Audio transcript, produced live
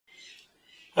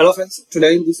Hello friends,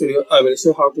 today in this video I will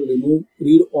show how to remove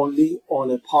read only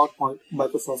on a PowerPoint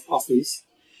Microsoft Office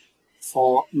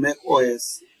for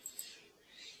macOS.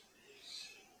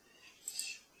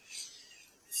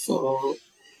 So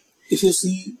if you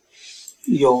see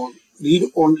your read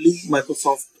only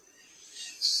Microsoft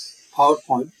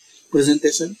PowerPoint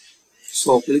presentation,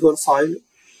 so click on File,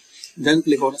 then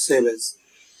click on Save As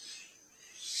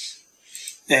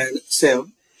and save.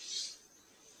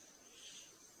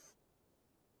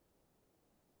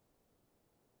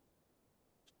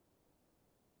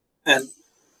 And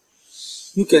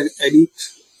you can edit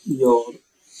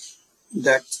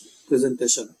that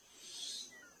presentation.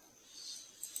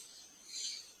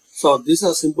 So this is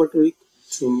a simple trick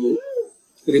to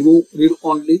remove read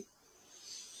only.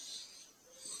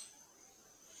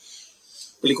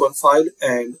 Click on File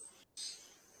and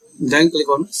then click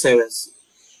on Save As.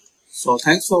 So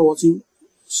thanks for watching.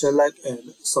 Share, like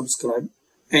and subscribe.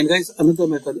 And guys, another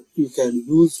method you can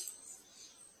use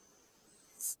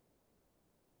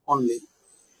only.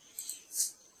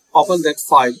 Open that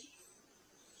file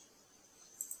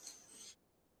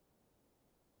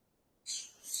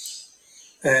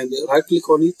and right click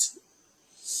on it,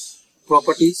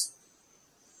 properties,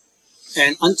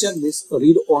 and uncheck this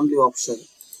read only option.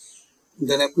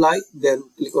 Then apply, then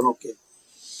click on OK.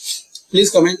 Please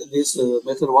comment this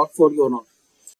method work for you or not.